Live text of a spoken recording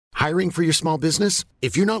Hiring for your small business?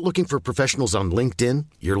 If you're not looking for professionals on LinkedIn,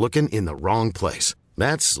 you're looking in the wrong place.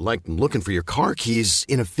 That's like looking for your car keys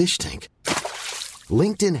in a fish tank.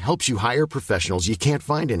 LinkedIn helps you hire professionals you can't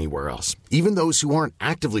find anywhere else, even those who aren't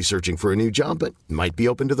actively searching for a new job but might be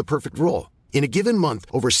open to the perfect role. In a given month,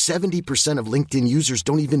 over 70% of LinkedIn users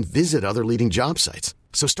don't even visit other leading job sites.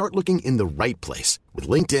 So start looking in the right place. With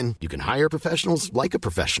LinkedIn, you can hire professionals like a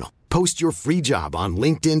professional. Post your free job on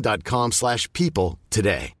linkedin.com/people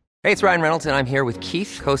today. Hey, it's Ryan Reynolds, and I'm here with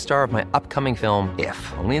Keith, co-star of my upcoming film, If,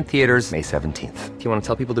 only in theaters May 17th. Do you want to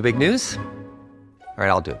tell people the big news? All right,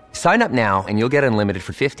 I'll do it. Sign up now and you'll get unlimited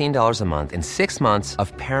for $15 a month and 6 months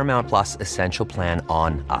of Paramount Plus Essential Plan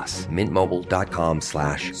on us.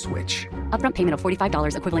 MintMobile.com/switch. Upfront payment of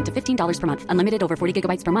 $45 equivalent to $15 per month. Unlimited over 40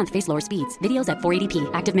 gigabytes per month. Face lower speeds. Videos at 480p.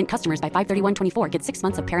 Active Mint customers by 531.24 get 6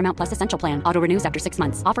 months of Paramount Plus Essential Plan. Auto renews after 6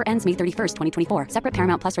 months. Offer ends May 31st, 2024. Separate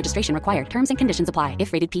Paramount Plus registration required. Terms and conditions apply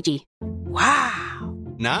if rated PG. Wow.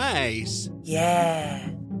 Nice. Yeah.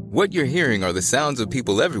 What you're hearing are the sounds of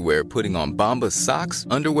people everywhere putting on Bombas socks,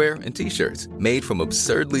 underwear, and T-shirts made from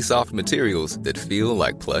absurdly soft materials that feel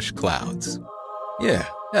like plush clouds. Yeah,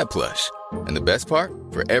 that plush. And the best part?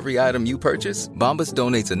 For every item you purchase, Bombas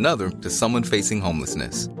donates another to someone facing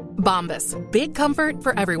homelessness. Bombas. Big comfort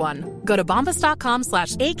for everyone. Go to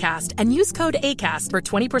bombas.com/ACAST and use code ACAST for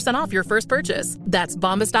 20% off your first purchase. That's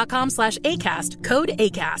bombas.com/ACAST. Code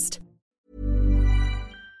ACAST.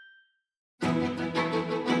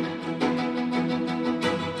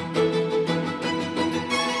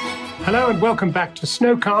 Hello and welcome back to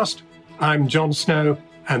Snowcast. I'm Jon Snow,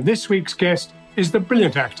 and this week's guest is the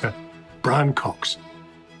brilliant actor, Brian Cox.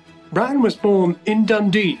 Brian was born in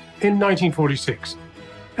Dundee in 1946.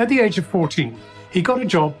 At the age of 14, he got a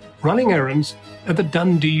job running errands at the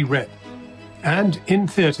Dundee Rep. And in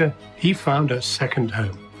theatre, he found a second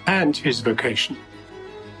home and his vocation.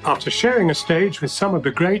 After sharing a stage with some of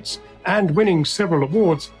the greats and winning several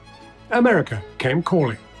awards, America came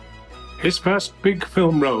calling. His first big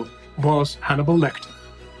film role was Hannibal Lecter.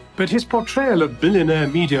 But his portrayal of billionaire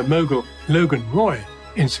media mogul Logan Roy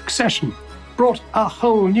in Succession brought a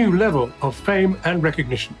whole new level of fame and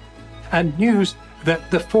recognition, and news that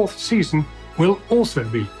the 4th season will also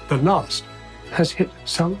be the last has hit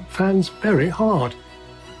some fans very hard.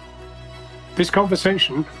 This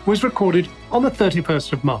conversation was recorded on the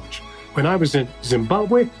 31st of March, when I was in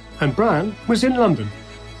Zimbabwe and Brian was in London.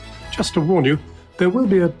 Just to warn you, there will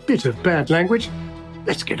be a bit of bad language.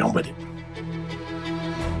 Let's get on with it.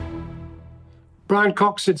 Brian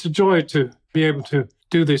Cox, it's a joy to be able to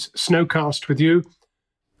do this Snowcast with you.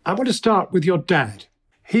 I want to start with your dad.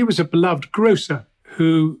 He was a beloved grocer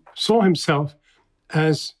who saw himself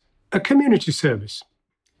as a community service.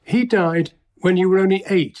 He died when you were only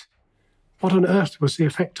 8. What on earth was the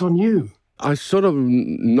effect on you? I sort of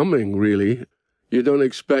numbing, really. You don't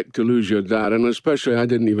expect to lose your dad, and especially I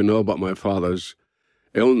didn't even know about my father's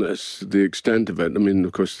illness, the extent of it. I mean,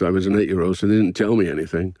 of course, I was an 8-year-old, so they didn't tell me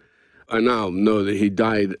anything. I now know that he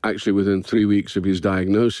died actually within 3 weeks of his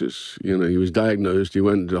diagnosis. You know, he was diagnosed, he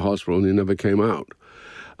went to the hospital, and he never came out.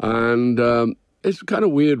 And it's kind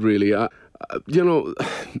of weird, really.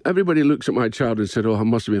 Everybody looks at my childhood and said, oh, it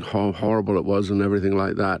must have been how horrible it was and everything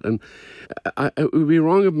like that. And it would be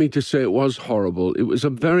wrong of me to say it was horrible. It was a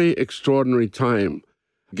very extraordinary time,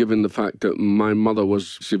 given the fact that my mother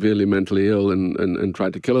was severely mentally ill and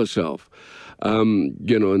tried to kill herself. And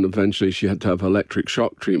eventually she had to have electric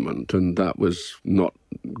shock treatment, and that was not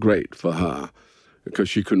great for her because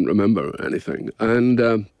she couldn't remember anything. And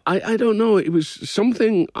I don't know, it was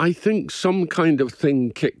something, I think some kind of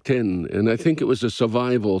thing kicked in, and I think it was a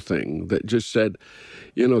survival thing that just said,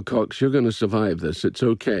 Cox, you're going to survive this. It's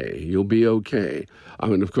okay. You'll be okay. I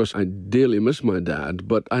mean, of course, I dearly miss my dad,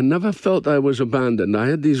 but I never felt I was abandoned. I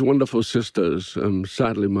had these wonderful sisters.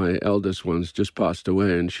 Sadly, my eldest one's just passed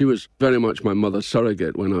away, and she was very much my mother's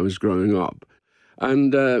surrogate when I was growing up.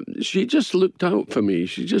 And she just looked out for me.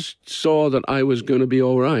 She just saw that I was going to be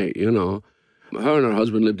all right, Her and her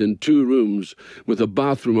husband lived in 2 rooms with a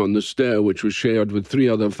bathroom on the stair, which was shared with 3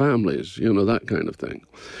 other families, that kind of thing.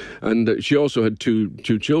 And she also had two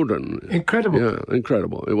children. Incredible. Yeah,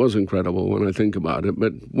 incredible. It was incredible when I think about it,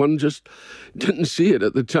 but one just didn't see it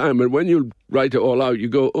at the time. And when you write it all out, you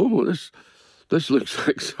go, oh, this looks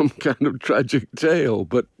like some kind of tragic tale.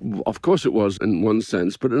 But of course it was in one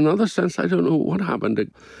sense, but in another sense, I don't know what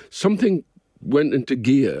happened. Something went into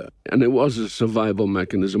gear, and it was a survival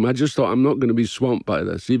mechanism. I just thought, I'm not going to be swamped by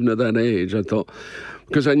this. Even at that age, I thought,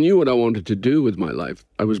 because I knew what I wanted to do with my life.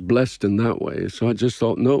 I was blessed in that way. So I just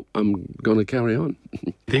thought, no, I'm going to carry on.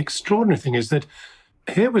 The extraordinary thing is that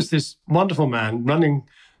here was this wonderful man running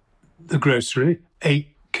the grocery, a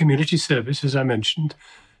community service, as I mentioned.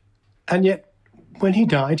 And yet, when he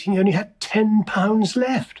died, he only had £10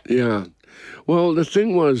 left. Yeah. Well, the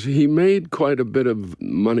thing was, he made quite a bit of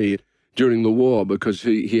money during the war because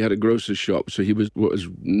he had a grocer's shop, so he was what was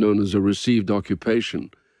known as a received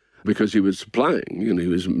occupation because he was supplying, he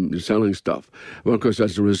was selling stuff. Well, of course,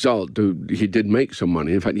 as a result, he did make some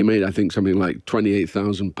money. In fact, he made, I think, something like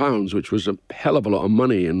 £28,000, which was a hell of a lot of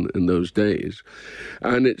money in those days.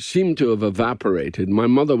 And it seemed to have evaporated. My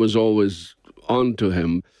mother was always on to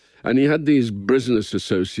him, and he had these business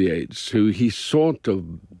associates who he sort of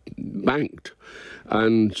banked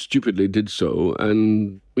and stupidly did so.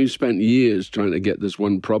 And we spent years trying to get this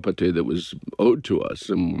one property that was owed to us.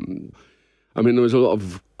 And I mean, there was a lot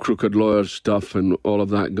of crooked lawyer stuff and all of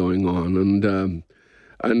that going on.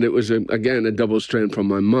 And it was, again, a double strain from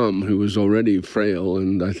my mum, who was already frail.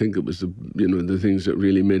 And I think it was the things that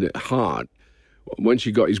really made it hard. When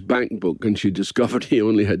she got his bank book and she discovered he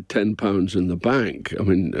only had £10 in the bank, I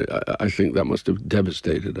mean, I think that must have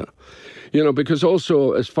devastated her. Because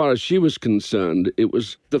also, as far as she was concerned, it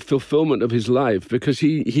was the fulfillment of his life, because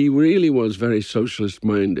he really was very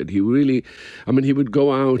socialist-minded. He would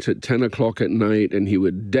go out at 10 o'clock at night and he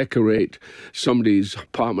would decorate somebody's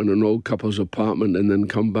apartment, an old couple's apartment, and then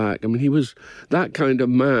come back. I mean, he was that kind of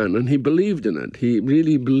man, and he believed in it. He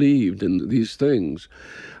really believed in these things.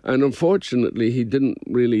 And unfortunately, he didn't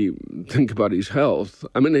really think about his health.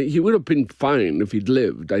 I mean, he would have been fine if he'd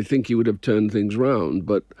lived. I think he would have turned things round,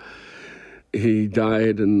 but he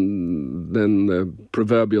died, and then the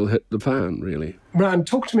proverbial hit the fan, really. Brian,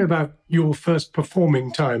 talk to me about your first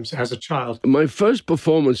performing times as a child. My first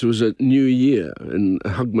performance was at New Year in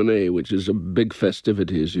Hogmanay, which is a big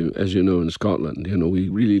festivity, as you know, in Scotland. We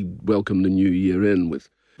really welcome the New Year in with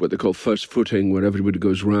what they call first footing, where everybody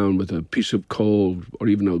goes round with a piece of coal or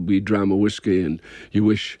even a wee dram of whiskey, and you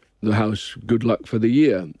wish the house good luck for the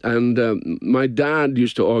year. And my dad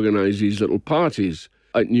used to organise these little parties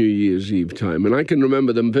at New Year's Eve time, and I can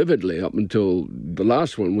remember them vividly up until the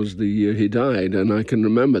last one was the year he died, and I can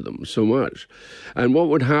remember them so much. And what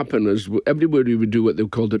would happen is everybody would do what they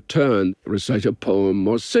called a turn, recite a poem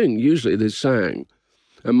or sing. Usually they sang.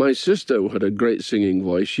 And my sister had a great singing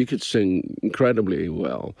voice. She could sing incredibly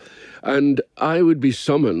well. And I would be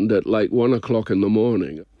summoned at like 1 o'clock in the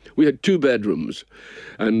morning. We had 2 bedrooms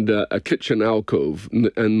and a kitchen alcove.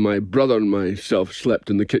 And my brother and myself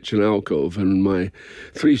slept in the kitchen alcove. And my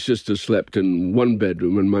 3 sisters slept in one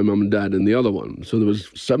bedroom and my mum and dad in the other one. So there was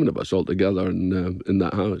 7 of us altogether in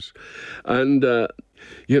that house. And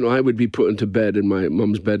I would be put into bed in my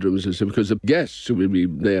mum's bedrooms because the guests would be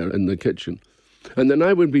there in the kitchen. And then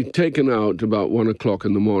I would be taken out about 1 o'clock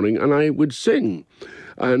in the morning and I would sing.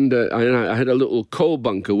 And I had a little coal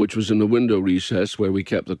bunker, which was in the window recess where we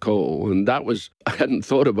kept the coal. And I hadn't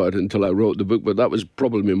thought about it until I wrote the book, but that was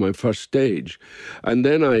probably my first stage. And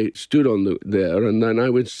then I stood there and then I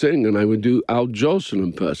would sing and I would do Al Jolson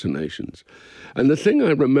impersonations. And the thing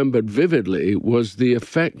I remembered vividly was the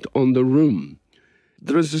effect on the room.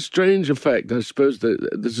 There is a strange effect. I suppose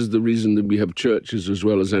that this is the reason that we have churches as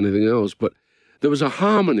well as anything else, but there was a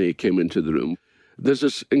harmony came into the room. There's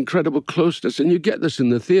this incredible closeness, and you get this in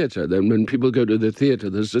the theatre. Then when people go to the theatre,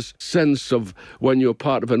 there's this sense of when you're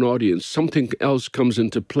part of an audience, something else comes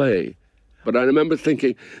into play. But I remember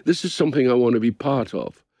thinking, this is something I want to be part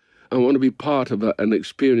of. I want to be part of an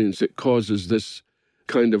experience that causes this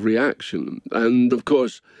kind of reaction. And, of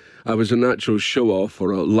course, I was a natural show-off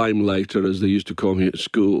or a limelighter, as they used to call me at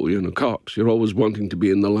school, COX. You're always wanting to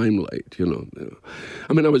be in the limelight,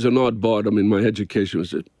 I mean, I was an odd bod. I mean, my education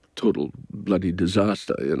was a total bloody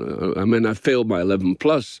disaster, I mean, I failed my 11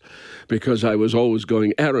 plus because I was always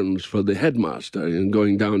going errands for the headmaster and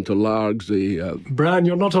going down to Largs, Brian,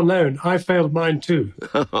 you're not alone. I failed mine too.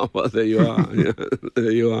 Well, there you are. Yeah,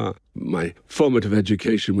 there you are. My formative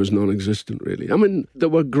education was non-existent, really. I mean, there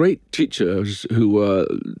were great teachers who were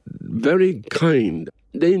very kind.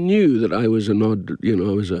 They knew that I was an odd, I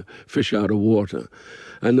was a fish out of water.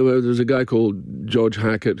 And there was a guy called George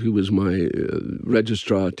Hackett, who was my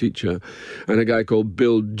registrar teacher, and a guy called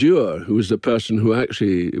Bill Dewar, who was the person who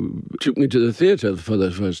actually took me to the theatre for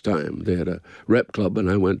the first time. They had a rep club, and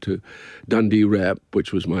I went to Dundee Rep,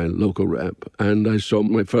 which was my local rep, and I saw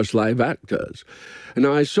my first live actors. And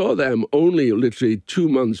I saw them only literally 2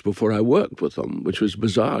 months before I worked with them, which was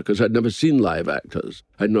bizarre, because I'd never seen live actors.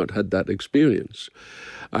 I'd not had that experience.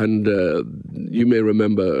 And you may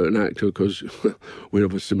remember an actor, because we're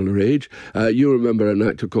of a similar age. You remember an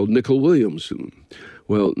actor called Nicol Williamson.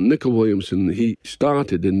 Well, Nicol Williamson, he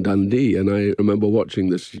started in Dundee, and I remember watching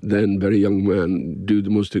this then very young man do the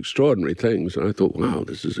most extraordinary things. And I thought, wow,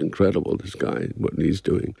 this is incredible, this guy, what he's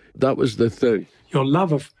doing. That was the thing. your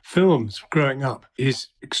love of films growing up is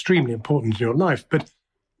extremely important in your life, but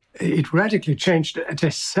it radically changed at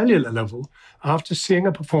a cellular level after seeing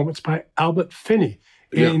a performance by Albert Finney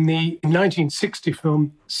in the 1960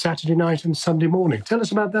 film Saturday Night and Sunday Morning. Tell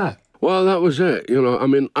us about that. Well, that was it. I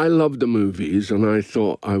mean, I loved the movies, and I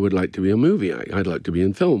thought I would like to be a movie. I'd like to be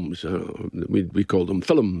in films. We called them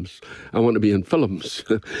films. I want to be in films.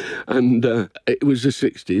 And it was the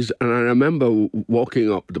 60s, and I remember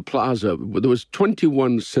walking up the plaza. There was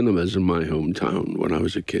 21 cinemas in my hometown when I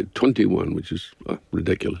was a kid. 21, which is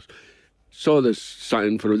ridiculous. Saw this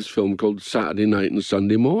sign for this film called Saturday Night and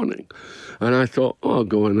Sunday Morning. And I thought, I'll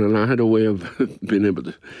go in. And I had a way of being able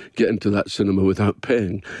to get into that cinema without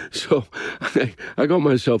paying. So I got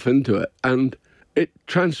myself into it. And it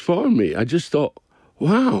transformed me. I just thought,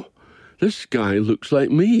 wow, this guy looks like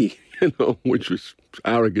me, which was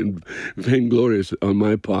arrogant, vainglorious on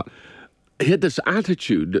my part. He had this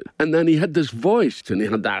attitude, and then he had this voice, and he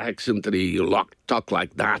had that accent, and he talked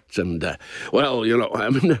like that, and, I love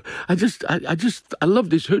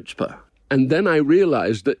this chutzpah. And then I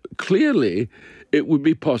realized that clearly it would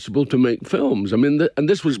be possible to make films. I mean, and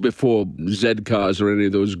this was before Z-Cars or any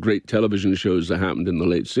of those great television shows that happened in the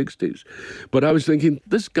late 60s. But I was thinking,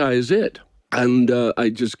 this guy is it. And I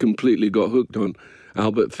just completely got hooked on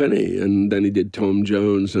Albert Finney, and then he did Tom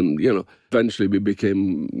Jones, and, eventually we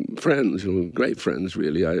became friends, great friends,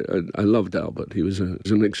 really. I loved Albert. He was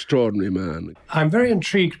an extraordinary man. I'm very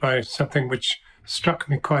intrigued by something which struck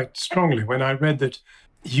me quite strongly when I read that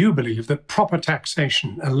you believe that proper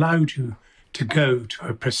taxation allowed you to go to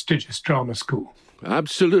a prestigious drama school.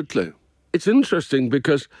 Absolutely. It's interesting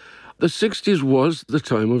because the 60s was the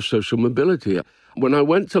time of social mobility. When I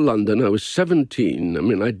went to London, I was 17. I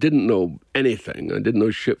mean, I didn't know anything. I didn't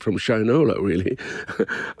know shit from Shinola, really.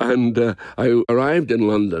 And I arrived in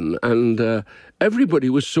London, and everybody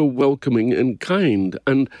was so welcoming and kind.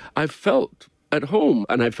 And I felt at home,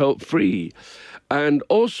 and I felt free. And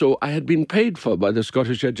also, I had been paid for by the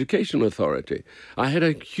Scottish Education Authority. I had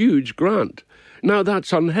a huge grant. Now,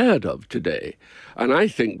 that's unheard of today. And I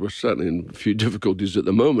think we're certainly in a few difficulties at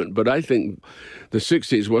the moment, but I think the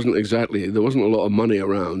 60s there wasn't a lot of money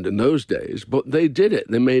around in those days, but they did it.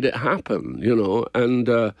 They made it happen,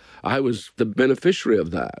 and I was the beneficiary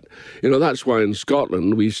of that. That's why in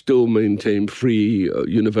Scotland we still maintain free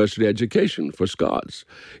university education for Scots,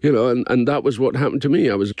 and that was what happened to me.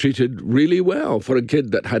 I was treated really well for a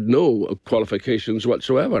kid that had no qualifications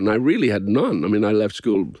whatsoever, and I really had none. I mean, I left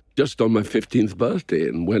school just on my 15th birthday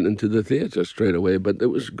and went into the theatre straight away, but it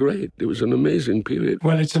was great. It was an amazing period.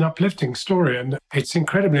 Well, it's an uplifting story, and it's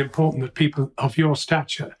incredibly important that people of your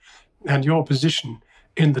stature and your position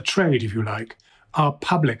in the trade, if you like, are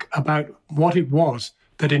public about what it was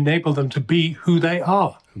that enabled them to be who they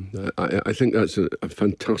are. I think that's a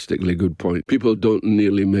fantastically good point. People don't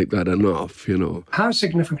nearly make that enough, How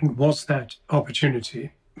significant was that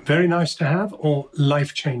opportunity? Very nice to have, or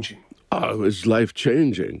life-changing? Oh, it was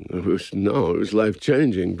life-changing. It was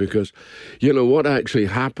life-changing because, what actually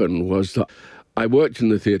happened was that I worked in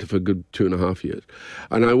the theatre for a good 2.5 years.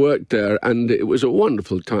 And I worked there, and it was a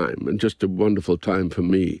wonderful time, and just a wonderful time for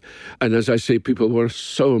me. And as I say, people were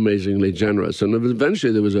so amazingly generous. And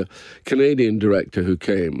eventually there was a Canadian director who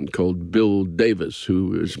came called Bill Davis,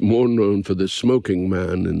 who is more known for The Smoking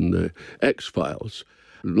Man in the X-Files.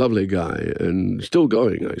 Lovely guy, and still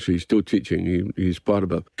going, actually. He's still teaching. He's part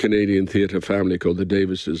of a Canadian theatre family called the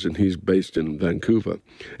Davises, and he's based in Vancouver.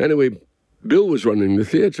 Anyway, Bill was running the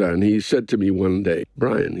theatre, and he said to me one day,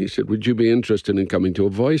 Brian, he said, would you be interested in coming to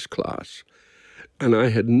a voice class? And I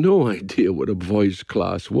had no idea what a voice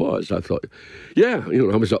class was. I thought, I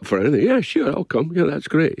was up for anything. Yeah, sure, I'll come. Yeah, that's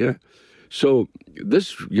great, yeah. So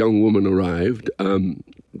this young woman arrived.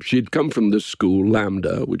 She'd come from this school,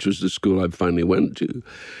 Lambda, which was the school I finally went to,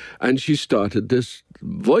 and she started this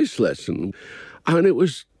voice lesson. And it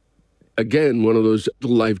was, again, one of those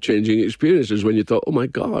life-changing experiences when you thought, oh, my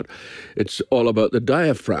God, it's all about the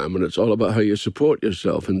diaphragm, and it's all about how you support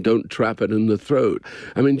yourself and don't trap it in the throat.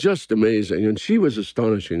 I mean, just amazing. And she was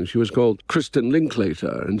astonishing. She was called Kristen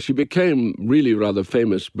Linklater, and she became really rather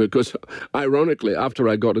famous because, ironically, after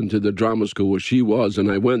I got into the drama school where she was,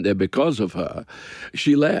 and I went there because of her,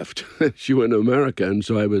 she left. She went to America, and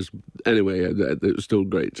so anyway, it was still a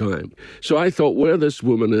great time. So I thought, where this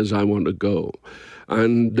woman is, I want to go.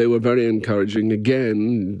 And they were very encouraging.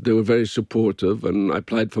 Again, they were very supportive, and I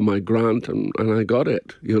applied for my grant, and I got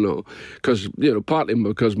it, because, partly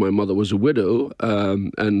because my mother was a widow,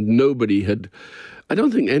 and nobody had, I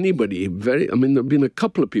don't think anybody there'd been a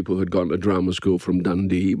couple of people who had gone to drama school from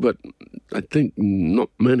Dundee, but I think not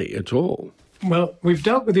many at all. Well, we've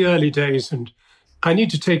dealt with the early days, and I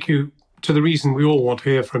need to take you to the reason we all want to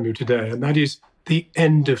hear from you today, and that is the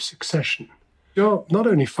end of Succession. You're not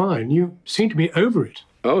only fine, you seem to be over it.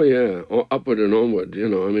 Oh, yeah, upward and onward, you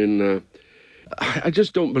know. I mean, I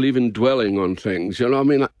just don't believe in dwelling on things, you know. I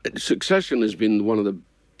mean, Succession has been one of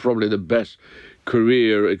probably the best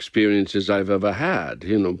career experiences I've ever had,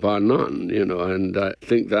 you know, bar none, you know, and I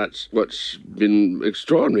think that's what's been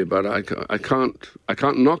extraordinary, but I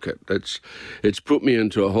can't knock it. It's put me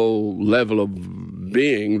into a whole level of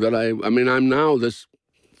being that I mean, I'm now this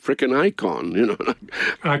frickin' icon, you know.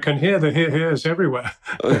 I can hear the hears everywhere.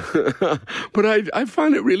 But I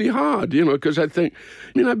find it really hard, you know, because I think,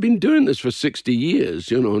 I mean, I've been doing this for 60 years,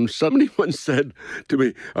 you know, and somebody once said to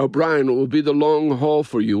me, "Oh, Brian, it will be the long haul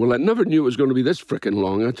for you." Well, I never knew it was going to be this frickin'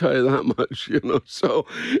 long, I tell you that much, you know. So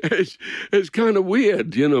it's kind of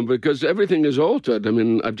weird, you know, because everything is altered. I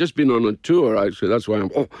mean, I've just been on a tour, actually. That's why I'm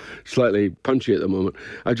slightly punchy at the moment.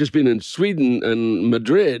 I've just been in Sweden and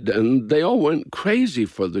Madrid, and they all went crazy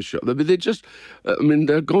for the show. I mean,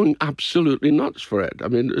 they're going absolutely nuts for it. I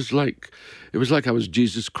mean, it was like I was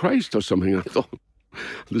Jesus Christ or something, I thought.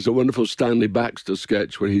 There's a wonderful Stanley Baxter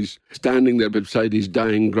sketch where he's standing there beside his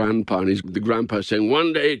dying grandpa, and the grandpa saying,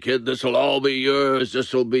 "One day, kid, this'll all be yours.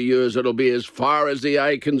 This'll be yours. It'll be as far as the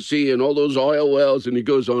eye can see, and all those oil wells." And he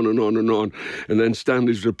goes on and on and on. And then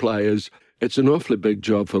Stanley's reply is, "It's an awfully big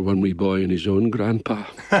job for one wee boy and his own grandpa."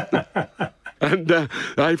 And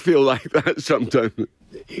I feel like that sometimes.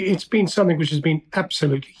 It's been something which has been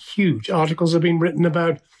absolutely huge. Articles have been written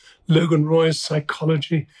about Logan Roy's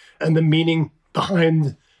psychology and the meaning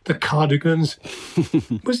behind the cardigans.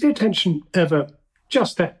 Was the attention ever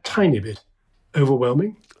just that tiny bit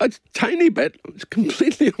overwhelming? A tiny bit. It's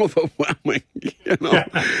completely overwhelming, you know.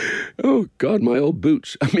 Oh, God, my old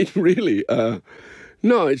boots. I mean, really,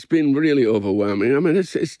 no, it's been really overwhelming. I mean,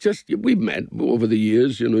 it's just, we met over the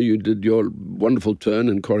years, you know, you did your wonderful turn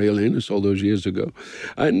in Coriolanus all those years ago.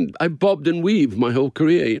 And I bobbed and weaved my whole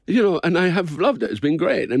career, you know, and I have loved it. It's been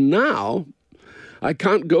great. And now I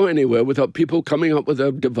can't go anywhere without people coming up with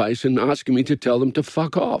a device and asking me to tell them to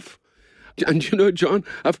fuck off. And, you know, John,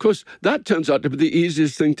 of course, that turns out to be the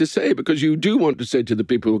easiest thing to say, because you do want to say to the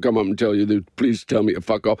people who come up and tell you, that, "Please tell me to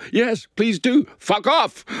fuck off." Yes, please do. Fuck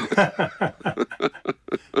off.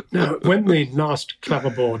 Now, when the last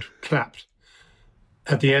clapperboard clapped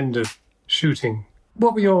at the end of shooting,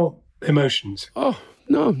 what were your emotions? Oh,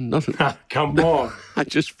 no, nothing. Come on. I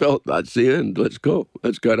just felt that's the end. Let's go.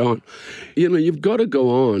 Let's get on. You know, you've got to go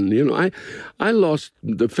on. You know, I lost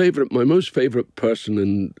my most favorite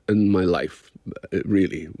person in my life,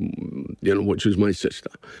 really, you know, which was my sister.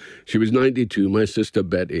 She was 92, my sister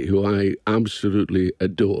Betty, who I absolutely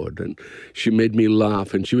adored. And she made me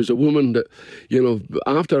laugh. And she was a woman that, you know,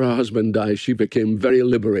 after her husband died, she became very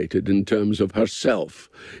liberated in terms of herself,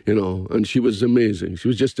 you know, and she was amazing. She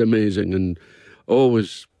was just amazing and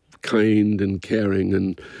always kind and caring,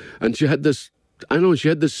 and she had this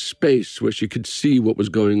space where she could see what was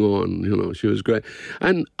going on, you know. She was great.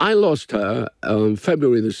 And I lost her on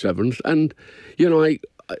February the 7th, and, you know,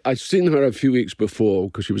 I'd seen her a few weeks before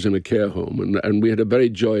because she was in a care home, and we had a very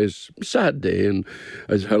joyous, sad day, and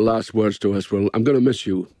as her last words to us were, "I'm going to miss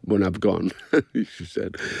you when I've gone," she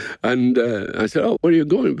said. And I said, "Oh, where are you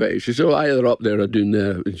going, babe?" She said, "Oh, either up there or down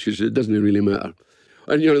there." And she said, "It doesn't really matter."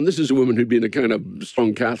 And, you know, and this is a woman who'd been a kind of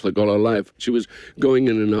strong Catholic all her life. She was going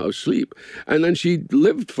in and out of sleep. And then she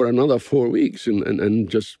lived for another 4 weeks and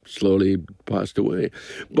just slowly passed away.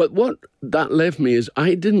 But what that left me is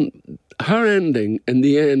her ending in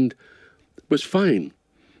the end was fine,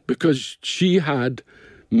 because she had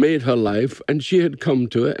made her life and she had come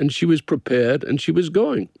to it and she was prepared and she was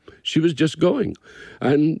going. She was just going.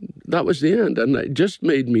 And that was the end. And it just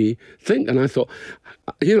made me think. And I thought,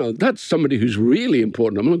 you know, that's somebody who's really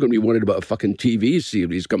important. I'm not going to be worried about a fucking TV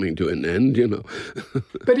series coming to an end, you know.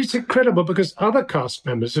 But it's incredible because other cast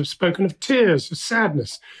members have spoken of tears, of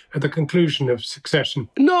sadness at the conclusion of Succession.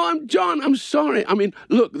 No, John, I'm sorry. I mean,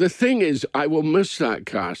 look, the thing is, I will miss that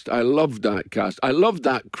cast. I loved that cast. I loved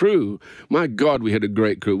that crew. My God, we had a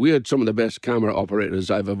great crew. We had some of the best camera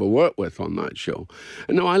operators I've ever worked with on that show.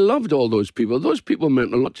 And no, I loved all those people. Those people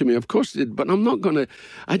meant a lot to me. Of course they did, but I'm not going to...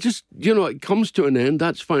 I just, you know, it comes to an end,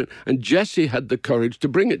 that's fine. And Jesse had the courage to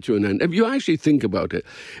bring it to an end. If you actually think about it,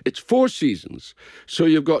 it's 4 seasons. So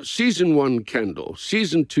you've got season 1, Kendall,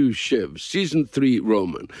 season 2, Shiv, season 3,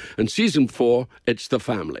 Roman, and season 4, it's the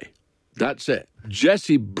family. That's it.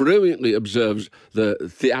 Jesse brilliantly observes the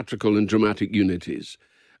theatrical and dramatic unities.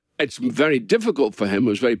 It's very difficult for him. It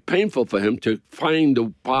was very painful for him to find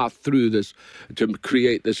a path through this, to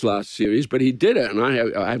create this last series, but he did it, and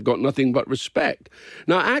I've got nothing but respect.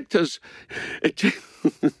 Now, actors,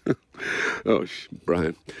 Oh,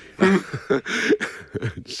 Brian.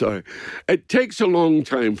 Sorry. It takes a long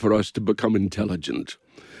time for us to become intelligent.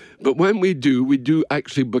 But when we do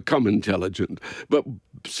actually become intelligent. But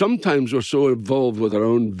sometimes we're so involved with our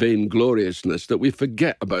own vaingloriousness that we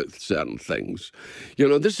forget about certain things. You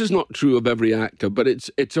know, this is not true of every actor, but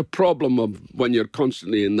it's a problem of when you're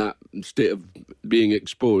constantly in that state of being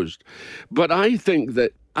exposed. But I think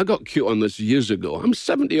that I got cute on this years ago. I'm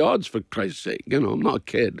 70 odds, for Christ's sake. You know, I'm not a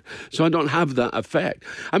kid, so I don't have that effect.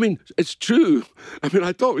 I mean, it's true. I mean,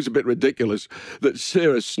 I thought it was a bit ridiculous that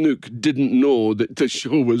Sarah Snook didn't know that the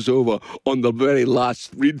show was over on the very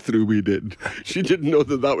last read-through we did. She didn't know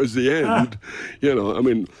that was the end. You know, I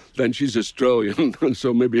mean, then she's Australian, and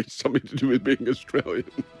so maybe it's something to do with being Australian.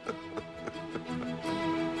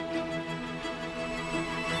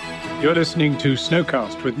 You're listening to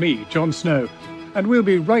Snowcast with me, Jon Snow, and we'll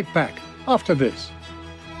be right back after this.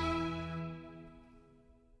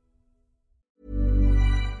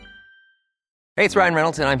 Hey, it's Ryan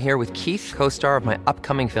Reynolds, and I'm here with Keith, co-star of my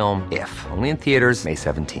upcoming film, If, only in theaters May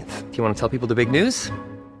 17th. Do you want to tell people the big news?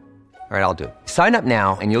 All right, I'll do it. Sign up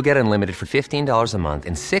now and you'll get unlimited for $15 a month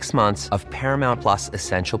and 6 months of Paramount Plus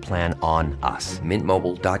Essential Plan on us.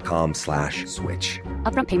 MintMobile.com/switch.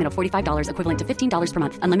 Upfront payment of $45 equivalent to $15 per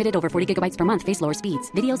month. Unlimited over 40 gigabytes per month. Face lower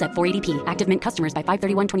speeds. Videos at 480p. Active Mint customers by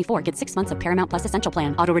 531.24 get 6 months of Paramount Plus Essential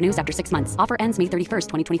Plan. Auto renews after 6 months. Offer ends May 31st,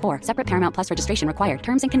 2024. Separate Paramount Plus registration required.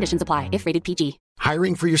 Terms and conditions apply if rated PG.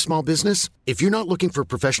 Hiring for your small business? If you're not looking for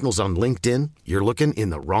professionals on LinkedIn, you're looking in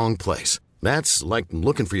the wrong place. That's like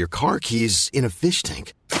looking for your car keys in a fish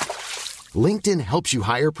tank. LinkedIn helps you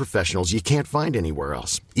hire professionals you can't find anywhere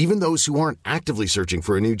else, even those who aren't actively searching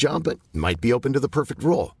for a new job but might be open to the perfect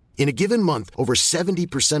role. In a given month, over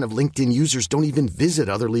 70% of LinkedIn users don't even visit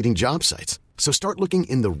other leading job sites. So start looking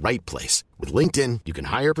in the right place. With LinkedIn, you can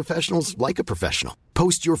hire professionals like a professional.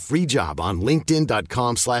 Post your free job on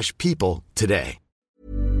linkedin.com/people today.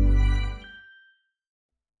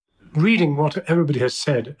 Reading what everybody has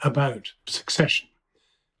said about Succession,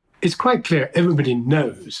 it's quite clear everybody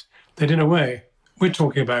knows that in a way we're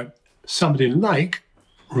talking about somebody like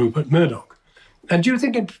Rupert Murdoch. And do you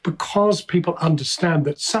think it's because people understand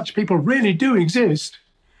that such people really do exist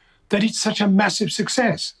that it's such a massive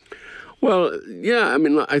success? Well, yeah, I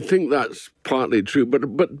mean, I think that's partly true,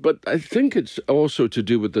 but I think it's also to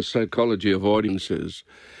do with the psychology of audiences.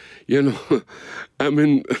 You know, I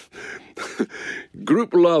mean,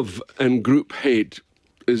 group love and group hate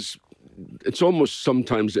it's almost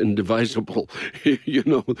sometimes indivisible. You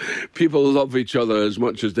know, people love each other as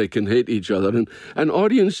much as they can hate each other. And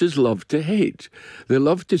audiences love to hate. They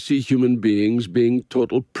love to see human beings being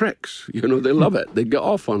total pricks. You know, they love it. They get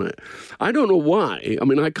off on it. I don't know why. I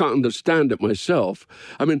mean, I can't understand it myself.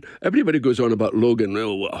 I mean, everybody goes on about Logan.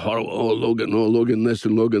 Logan this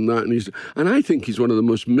and Logan that. And I think he's one of the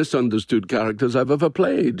most misunderstood characters I've ever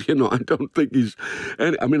played. You know, I don't think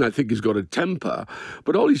I think he's got a temper.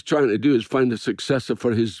 But all he's trying to do is find a successor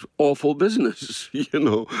for his awful business, you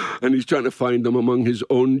know, and he's trying to find them among his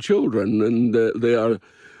own children, and they are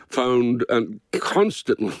found and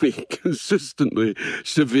constantly, consistently,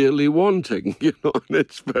 severely wanting, you know, and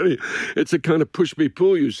it's a kind of push me,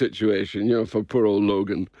 pull you situation, you know, for poor old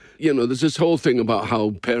Logan. You know, there's this whole thing about how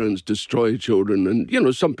parents destroy children, and, you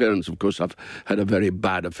know, some parents, of course, have had a very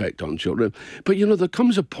bad effect on children, but, you know, there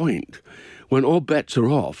comes a point when all bets are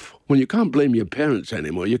off, when you can't blame your parents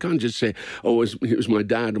anymore. You can't just say, oh, it was my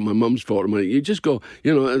dad and my mum's fault. You just go,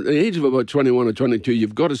 you know, at the age of about 21 or 22,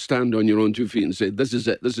 you've got to stand on your own 2 feet and say, this is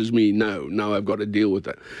it, this is me now. Now I've got to deal with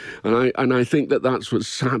it. And I think that that's what,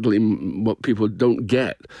 sadly, what people don't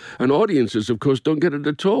get. And audiences, of course, don't get it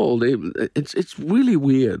at all. It's really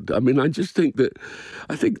weird. I mean, I think the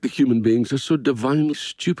human beings are so divinely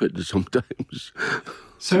stupid sometimes.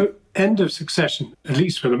 So, end of Succession, at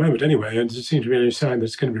least for the moment anyway, and there seems to be any sign that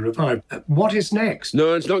it's going to be revived. What is next?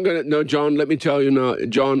 No, it's not going to... No, John, let me tell you now,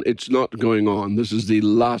 John, it's not going on. This is the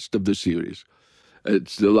last of the series.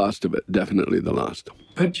 It's the last of it, definitely the last.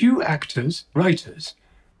 But you actors, writers,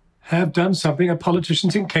 have done something a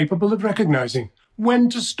politician's incapable of recognizing. When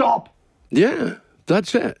to stop. Yeah,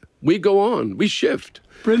 that's it. We go on. We shift.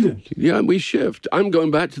 Brilliant. Yeah, we shift. I'm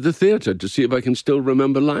going back to the theatre to see if I can still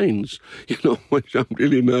remember lines, you know, which I'm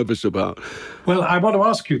really nervous about. Well, I want to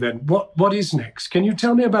ask you then, what is next? Can you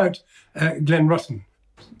tell me about Glen Rothen?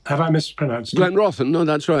 Have I mispronounced it? Glen Rothen? No,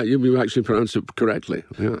 that's right. You actually pronounced it correctly.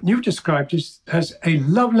 Yeah. You've described it as a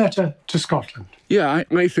love letter to Scotland. Yeah,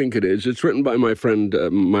 I think it is. It's written by my friend,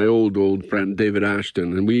 my old friend, David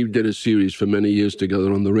Ashton, and we did a series for many years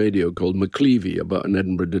together on the radio called McCleavey, about an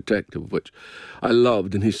Edinburgh detective, which I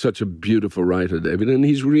loved, and he's such a beautiful writer, David, and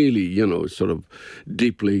he's really, sort of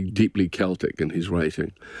deeply, deeply Celtic in his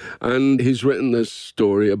writing. And he's written this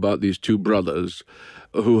story about these two brothers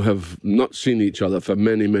who have not seen each other for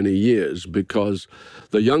many, many years because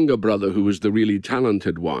the younger brother, who was the really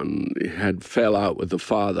talented one, had fell out with the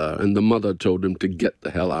father, and the mother told him to get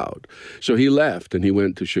the hell out. So he left and he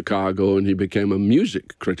went to Chicago and he became a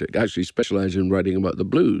music critic, actually specializing in writing about the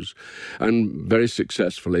blues, and very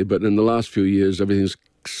successfully. But in the last few years, everything's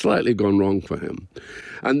slightly gone wrong for him.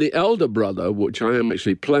 And the elder brother, which I am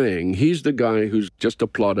actually playing, he's the guy who's just a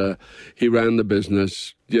plodder. He ran the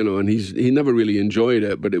business, and he never really enjoyed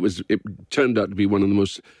it, but it turned out to be one of the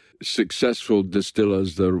most successful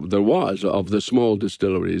distillers there was of the small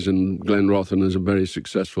distilleries, and Glenrothen is a very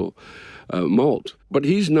successful malt. But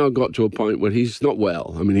he's now got to a point where he's not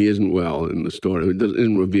well. I mean, he isn't well in the story. It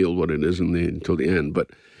doesn't reveal what it is until the end,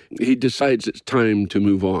 but he decides it's time to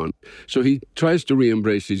move on. So he tries to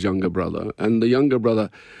re-embrace his younger brother, and the younger brother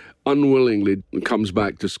unwillingly comes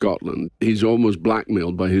back to Scotland. He's almost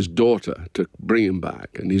blackmailed by his daughter to bring him back,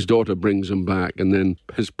 and his daughter brings him back, and then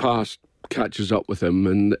his past catches up with him,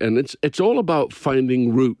 and it's all about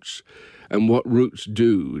finding roots and what roots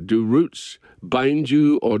do. Do roots bind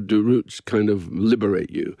you, or do roots kind of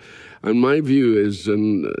liberate you? And my view is,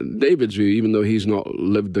 and David's view, even though he's not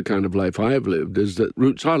lived the kind of life I've lived, is that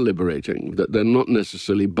roots are liberating, that they're not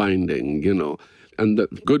necessarily binding, and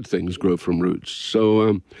that good things grow from roots.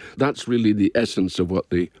 So that's really the essence of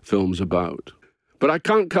what the film's about. But I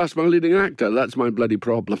can't cast my leading actor. That's my bloody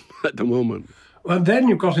problem at the moment. Well, then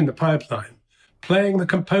you've got in the pipeline playing the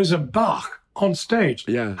composer Bach on stage.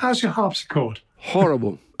 Yeah. How's your harpsichord?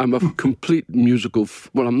 Horrible. I'm a complete musical...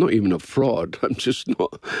 I'm not even a fraud. I'm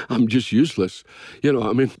just useless.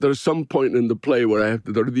 There's some point in the play where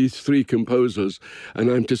there are these three composers, and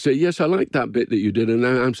I'm to say, yes, I like that bit that you did, and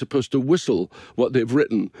I'm supposed to whistle what they've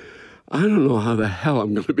written. I don't know how the hell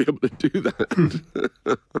I'm going to be able to do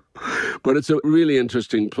that. But it's a really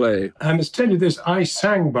interesting play. I must tell you this, I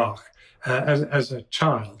sang Bach as a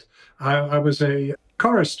child. I was a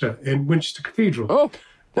chorister in Winchester Cathedral. Oh,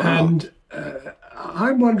 wow. And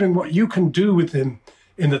I'm wondering what you can do with him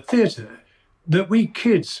in the theatre that we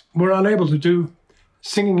kids were unable to do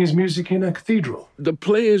singing his music in a cathedral. The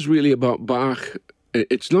play is really about Bach.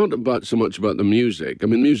 It's not so much about the music. I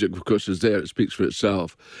mean, music, of course, is there. It speaks for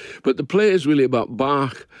itself. But the play is really about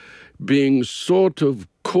Bach being sort of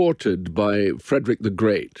courted by Frederick the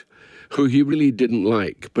Great, who he really didn't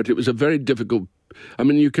like. But it was a very difficult... I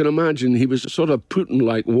mean, you can imagine he was sort of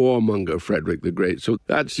Putin-like warmonger, Frederick the Great. So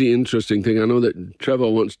that's the interesting thing. I know that Trevor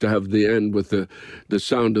wants to have the end with the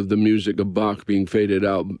sound of the music of Bach being faded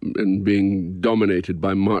out and being dominated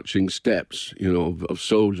by marching steps, of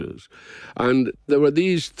soldiers. And there were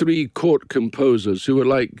these three court composers who were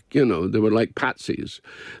like, they were like patsies.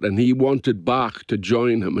 And he wanted Bach to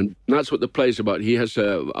join him. And that's what the play's about. He has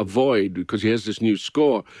to avoid, because he has this new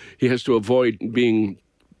score, he has to avoid being,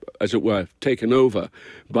 as it were, taken over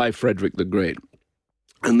by Frederick the Great.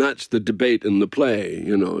 And that's the debate in the play,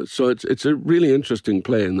 So it's a really interesting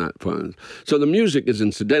play in that point. So the music is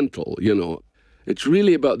incidental, It's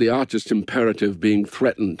really about the artist's imperative being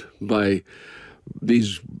threatened by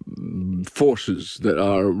these forces that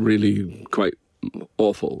are really quite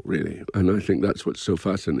awful, really. And I think that's what's so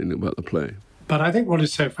fascinating about the play. But I think what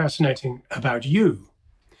is so fascinating about you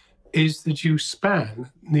is that you span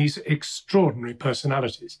these extraordinary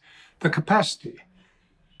personalities. The capacity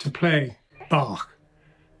to play Bach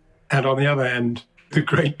and, on the other end, the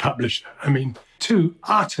great publisher. I mean, two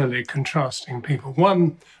utterly contrasting people.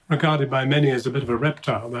 One regarded by many as a bit of a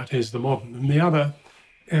reptile, that is the modern, and the other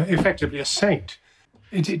effectively a saint.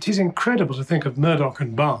 It is incredible to think of Murdoch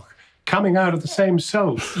and Bach coming out of the same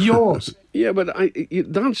soul, yours. Yeah, but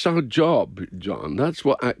that's our job, John. That's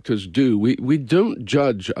what actors do. We don't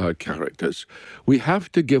judge our characters. We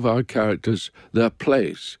have to give our characters their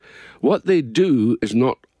place. What they do is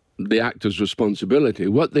not the actor's responsibility.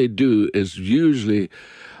 What they do is usually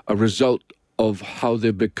a result of how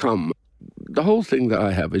they become. The whole thing that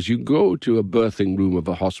I have is you go to a birthing room of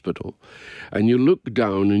a hospital and you look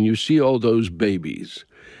down and you see all those babies.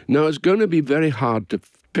 Now, it's going to be very hard to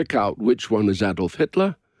pick out which one is Adolf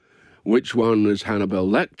Hitler, which one is Hannibal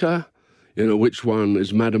Lecter, which one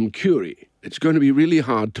is Madame Curie. It's going to be really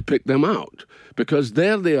hard to pick them out because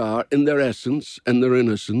there they are in their essence and their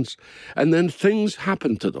innocence, and then things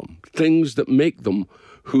happen to them, things that make them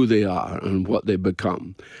who they are and what they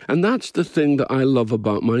become. And that's the thing that I love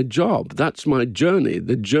about my job. That's my journey,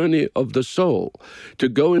 the journey of the soul, to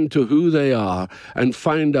go into who they are and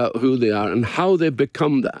find out who they are and how they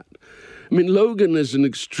become that. I mean, Logan is an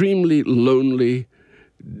extremely lonely,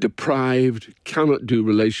 deprived, cannot do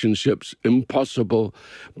relationships, impossible,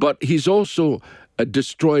 but he's also a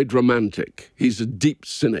destroyed romantic. He's a deep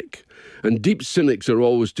cynic. And deep cynics are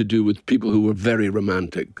always to do with people who are very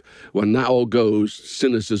romantic. When that all goes,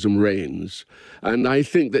 cynicism reigns. And I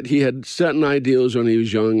think that he had certain ideals when he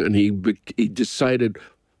was young, and he decided,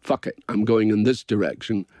 fuck it, I'm going in this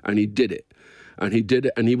direction, and he did it. And he did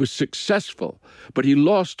it, and he was successful. But he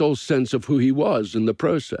lost all sense of who he was in the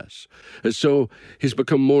process. And so he's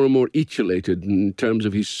become more and more etiolated in terms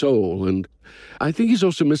of his soul. And I think he's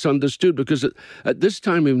also misunderstood because at this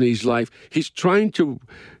time in his life, he's trying to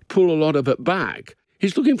pull a lot of it back.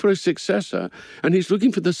 He's looking for a successor, and he's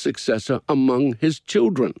looking for the successor among his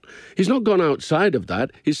children. He's not gone outside of that.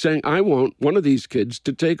 He's saying, I want one of these kids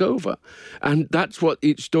to take over. And that's what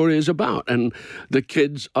each story is about. And the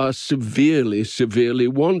kids are severely, severely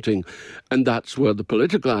wanting. And that's where the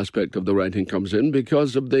political aspect of the writing comes in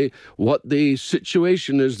because of what the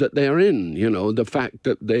situation is that they are in, the fact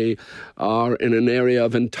that they are in an area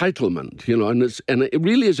of entitlement, and it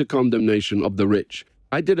really is a condemnation of the rich.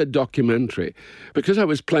 I did a documentary. Because I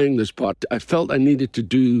was playing this part, I felt I needed to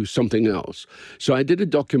do something else. So I did a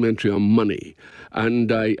documentary on money,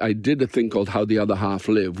 and I did a thing called How the Other Half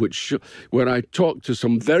Live, where I talked to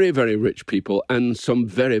some very, very rich people and some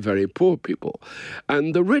very, very poor people.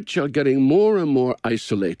 And the rich are getting more and more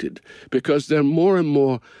isolated because they're more and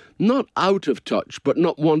more not out of touch, but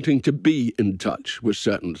not wanting to be in touch with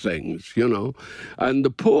certain things, And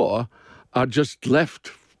the poor are just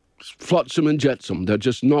left flotsam and jetsam. They're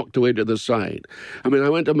just knocked away to the side. I mean, I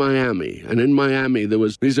went to Miami, and in Miami there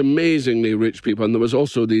was these amazingly rich people, and there was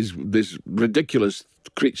also these ridiculous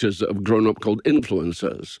creatures that have grown up called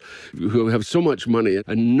influencers who have so much money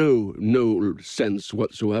and no sense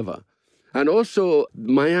whatsoever. And also,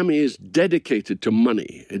 Miami is dedicated to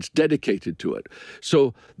money. It's dedicated to it.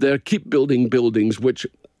 So they keep building buildings which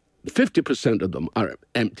 50% of them are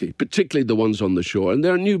empty, particularly the ones on the shore, and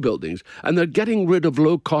they're new buildings, and they're getting rid of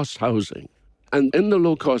low-cost housing. And in the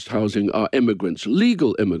low-cost housing are immigrants,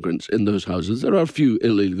 legal immigrants in those houses. There are a few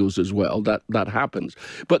illegals as well, that happens.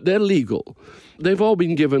 But they're legal. They've all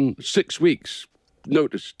been given 6 weeks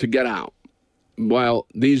notice to get out while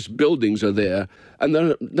these buildings are there, and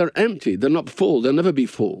they're empty. They're not full. They'll never be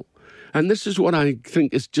full. And this is what I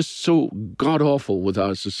think is just so god-awful with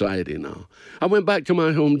our society now. I went back to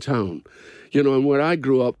my hometown, and where I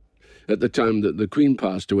grew up at the time that the Queen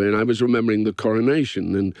passed away, and I was remembering the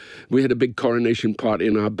coronation, and we had a big coronation party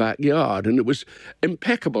in our backyard, and it was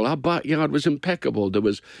impeccable. Our backyard was impeccable. There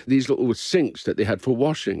was these little sinks that they had for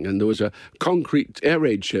washing, and there was a concrete air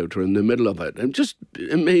raid shelter in the middle of it, and just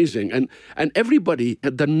amazing. And everybody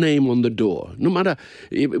had their name on the door. No matter,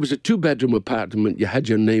 if it was a 2-bedroom apartment, you had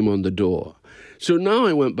your name on the door. So now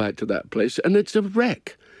I went back to that place, and it's a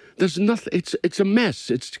wreck. There's nothing. It's a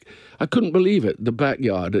mess. I couldn't believe it. The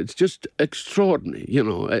backyard. It's just extraordinary.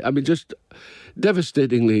 I mean, just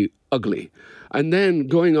devastatingly ugly. And then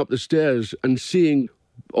going up the stairs and seeing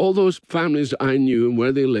all those families I knew and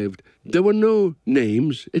where they lived. There were no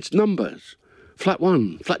names. It's numbers. Flat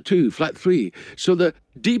 1, flat 2, flat 3. So the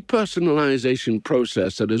depersonalization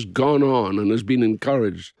process that has gone on and has been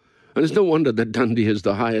encouraged. And it's no wonder that Dundee has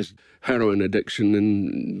the highest heroin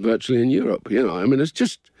addiction virtually in Europe. I mean, it's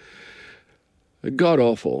just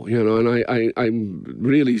god-awful, and I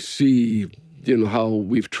really see, how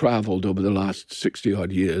we've traveled over the last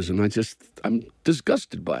 60-odd years, and I'm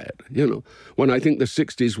disgusted by it, When I think the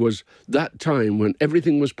 60s was that time when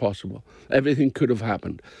everything was possible, everything could have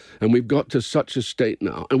happened, and we've got to such a state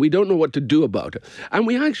now, and we don't know what to do about it, and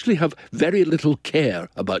we actually have very little care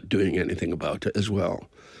about doing anything about it as well.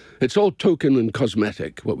 It's all token and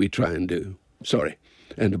cosmetic, what we try and do. Sorry,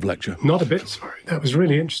 end of lecture. Not a bit sorry. That was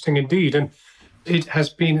really interesting indeed. And it has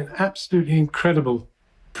been an absolutely incredible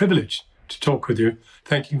privilege to talk with you.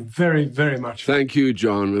 Thank you very, very much. Thank you,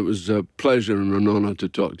 John. It was a pleasure and an honour to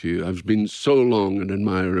talk to you. I've been so long an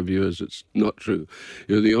admirer of yours, it's not true.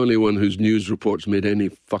 You're the only one whose news reports made any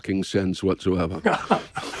fucking sense whatsoever.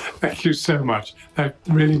 Thank you so much. That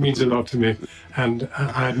really means a lot to me. And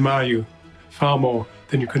I admire you far more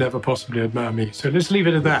than you could ever possibly admire me. So let's leave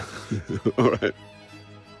it at that. All right.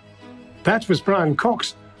 That was Brian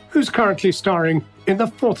Cox, who's currently starring in the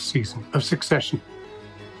 4th season of Succession.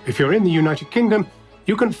 If you're in the United Kingdom,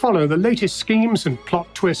 You can follow the latest schemes and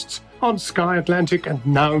plot twists on Sky Atlantic and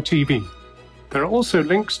Now TV. There are also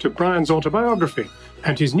links to Brian's autobiography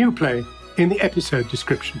and his new play in the episode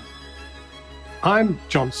description. I'm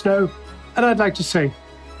Jon Snow, and I'd like to say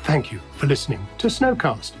thank you for listening to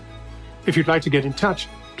Snowcast. If you'd like to get in touch,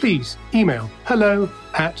 please email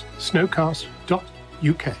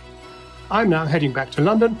hello@snowcast.uk. I'm now heading back to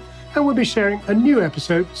London, and we'll be sharing a new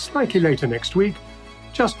episode slightly later next week.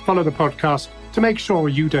 Just follow the podcast to make sure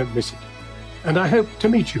you don't miss it. And I hope to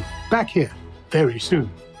meet you back here very soon.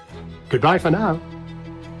 Goodbye for now.